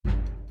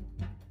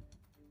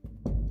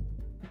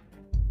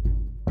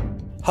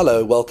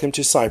Hello, welcome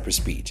to Cyprus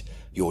Beat,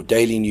 your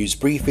daily news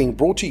briefing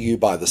brought to you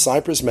by the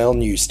Cyprus Mail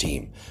news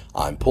team.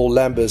 I'm Paul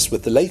Lambus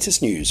with the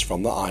latest news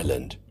from the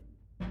island.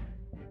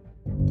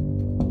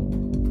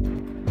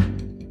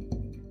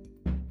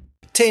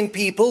 10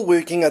 people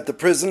working at the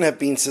prison have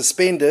been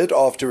suspended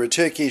after a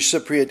Turkish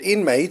Cypriot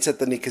inmate at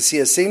the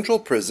Nicosia Central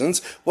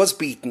Prisons was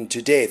beaten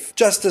to death.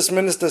 Justice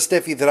Minister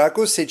Steffi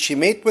Drakou said she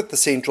met with the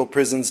Central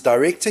Prisons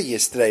director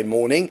yesterday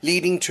morning,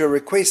 leading to a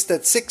request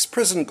that 6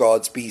 prison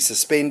guards be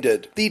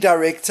suspended. The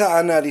director,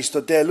 Anna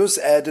Aristotelous,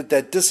 added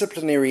that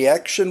disciplinary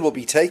action will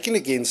be taken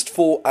against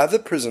 4 other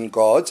prison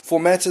guards for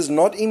matters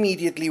not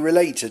immediately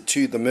related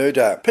to the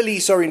murder.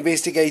 Police are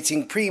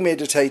investigating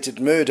premeditated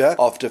murder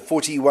after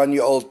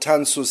 41-year-old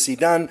Tansu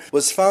Sidan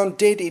was found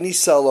dead in his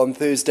cell on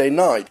Thursday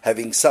night,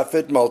 having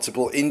suffered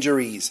multiple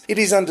injuries. It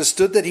is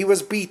understood that he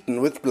was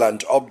beaten with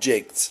blunt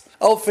objects.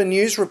 Alpha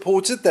News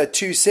reported that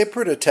 2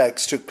 separate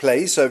attacks took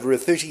place over a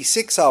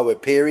 36-hour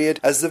period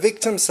as the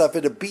victim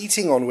suffered a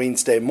beating on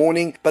Wednesday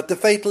morning, but the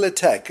fatal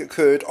attack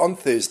occurred on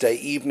Thursday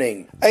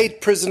evening. 8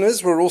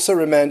 prisoners were also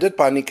remanded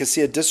by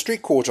Nicosia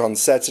District Court on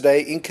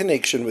Saturday in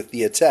connection with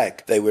the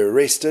attack. They were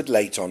arrested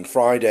late on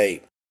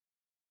Friday.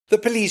 The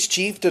police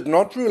chief did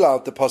not rule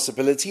out the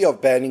possibility of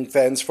banning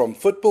fans from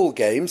football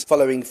games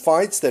following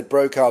fights that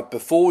broke out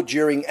before,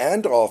 during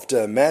and after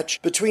a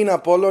match between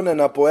Apollon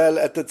and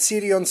Apoel at the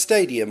Tsirion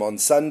Stadium on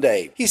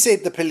Sunday. He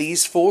said the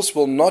police force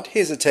will not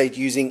hesitate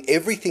using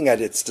everything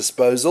at its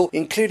disposal,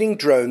 including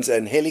drones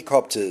and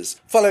helicopters.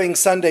 Following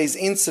Sunday's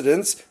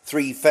incidents,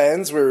 3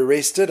 fans were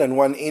arrested and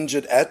 1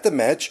 injured at the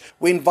match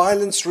when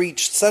violence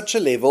reached such a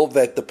level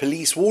that the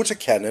police water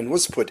cannon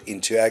was put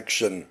into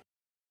action.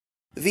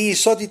 The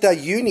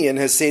Sotita Union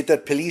has said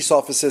that police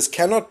officers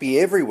cannot be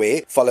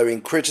everywhere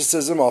following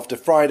criticism after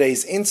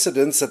Friday's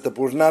incidents at the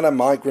Burnana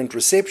Migrant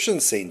Reception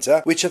Centre,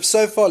 which have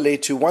so far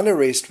led to 1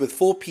 arrest with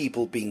 4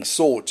 people being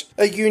sought.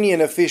 A union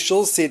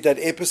official said that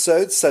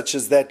episodes such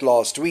as that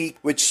last week,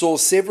 which saw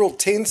several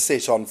tents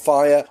set on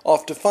fire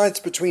after fights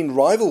between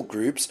rival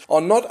groups,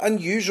 are not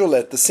unusual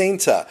at the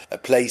centre, a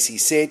place he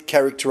said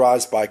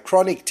characterised by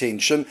chronic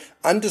tension,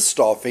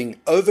 understaffing,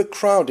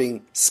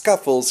 overcrowding,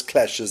 scuffles,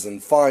 clashes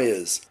and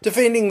fires.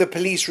 Defending the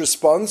police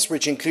response,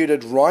 which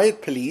included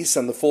riot police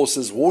and the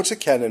force's water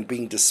cannon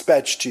being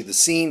dispatched to the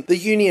scene, the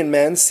union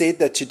man said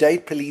that to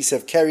date police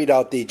have carried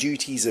out their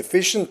duties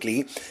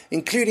efficiently,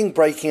 including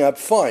breaking up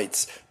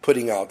fights,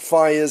 putting out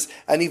fires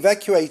and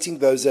evacuating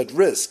those at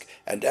risk,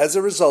 and as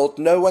a result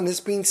no one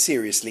has been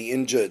seriously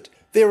injured.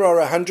 There are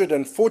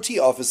 140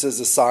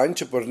 officers assigned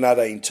to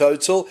Burnada in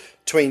total,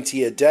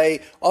 20 a day,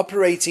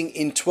 operating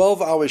in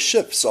 12-hour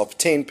shifts of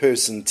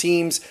 10-person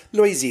teams,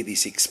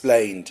 Loizidis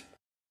explained.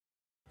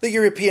 The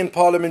European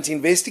Parliament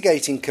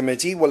Investigating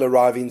Committee will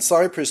arrive in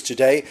Cyprus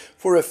today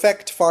for a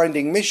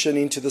fact-finding mission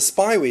into the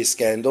spyware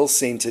scandal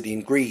centred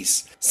in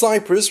Greece.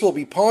 Cyprus will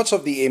be part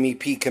of the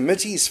MEP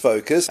committee's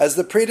focus as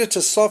the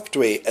predator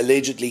software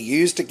allegedly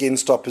used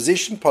against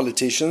opposition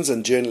politicians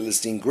and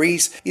journalists in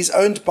Greece is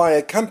owned by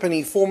a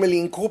company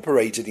formerly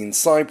incorporated in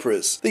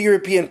Cyprus. The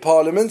European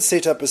Parliament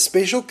set up a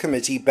special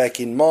committee back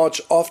in March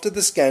after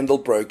the scandal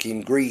broke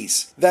in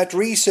Greece. That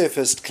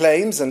resurfaced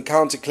claims and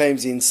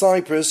counterclaims in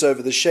Cyprus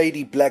over the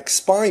shady black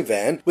spy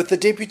van, with the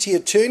Deputy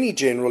Attorney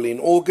General in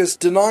August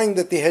denying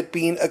that there had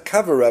been a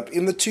cover-up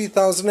in the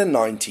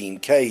 2019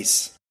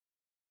 case.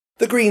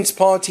 The Greens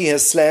Party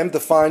has slammed the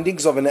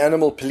findings of an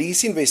animal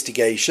police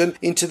investigation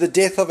into the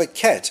death of a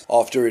cat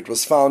after it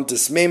was found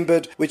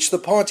dismembered, which the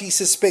party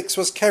suspects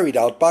was carried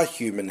out by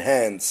human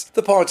hands.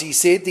 The party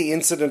said the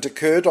incident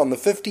occurred on the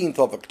 15th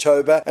of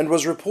October and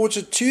was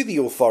reported to the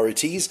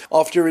authorities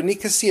after a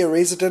Nicosia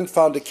resident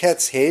found a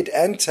cat's head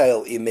and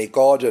tail in their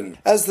garden.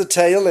 As the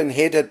tail and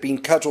head had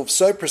been cut off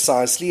so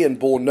precisely and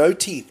bore no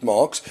teeth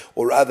marks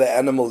or other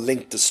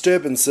animal-linked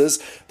disturbances,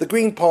 the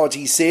Green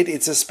Party said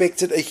it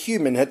suspected a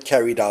human had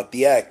carried out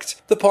the act.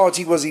 The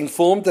party was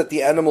informed that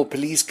the animal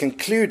police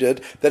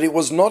concluded that it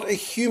was not a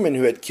human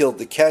who had killed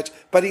the cat,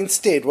 but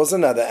instead was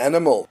another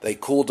animal. They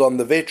called on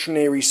the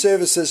veterinary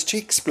services to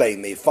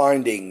explain their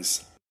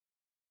findings.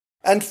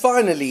 And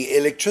finally,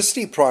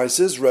 electricity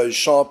prices rose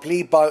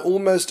sharply by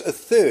almost a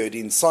third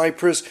in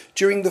Cyprus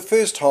during the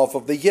first half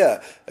of the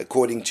year,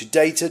 according to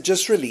data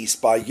just released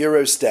by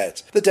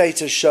Eurostat. The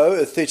data show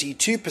a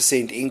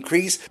 32%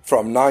 increase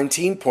from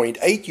 19.8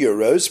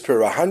 euros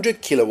per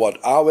 100 kilowatt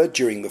hour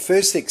during the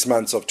first 6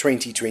 months of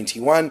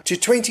 2021 to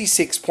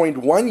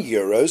 26.1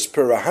 euros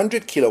per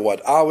 100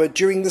 kilowatt hour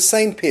during the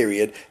same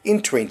period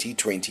in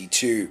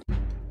 2022.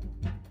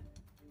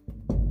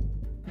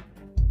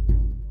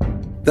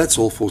 That's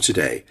all for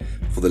today.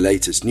 For the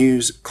latest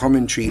news,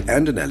 commentary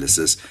and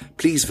analysis,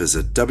 please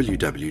visit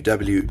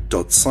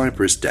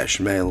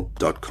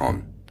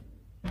www.cyprus-mail.com.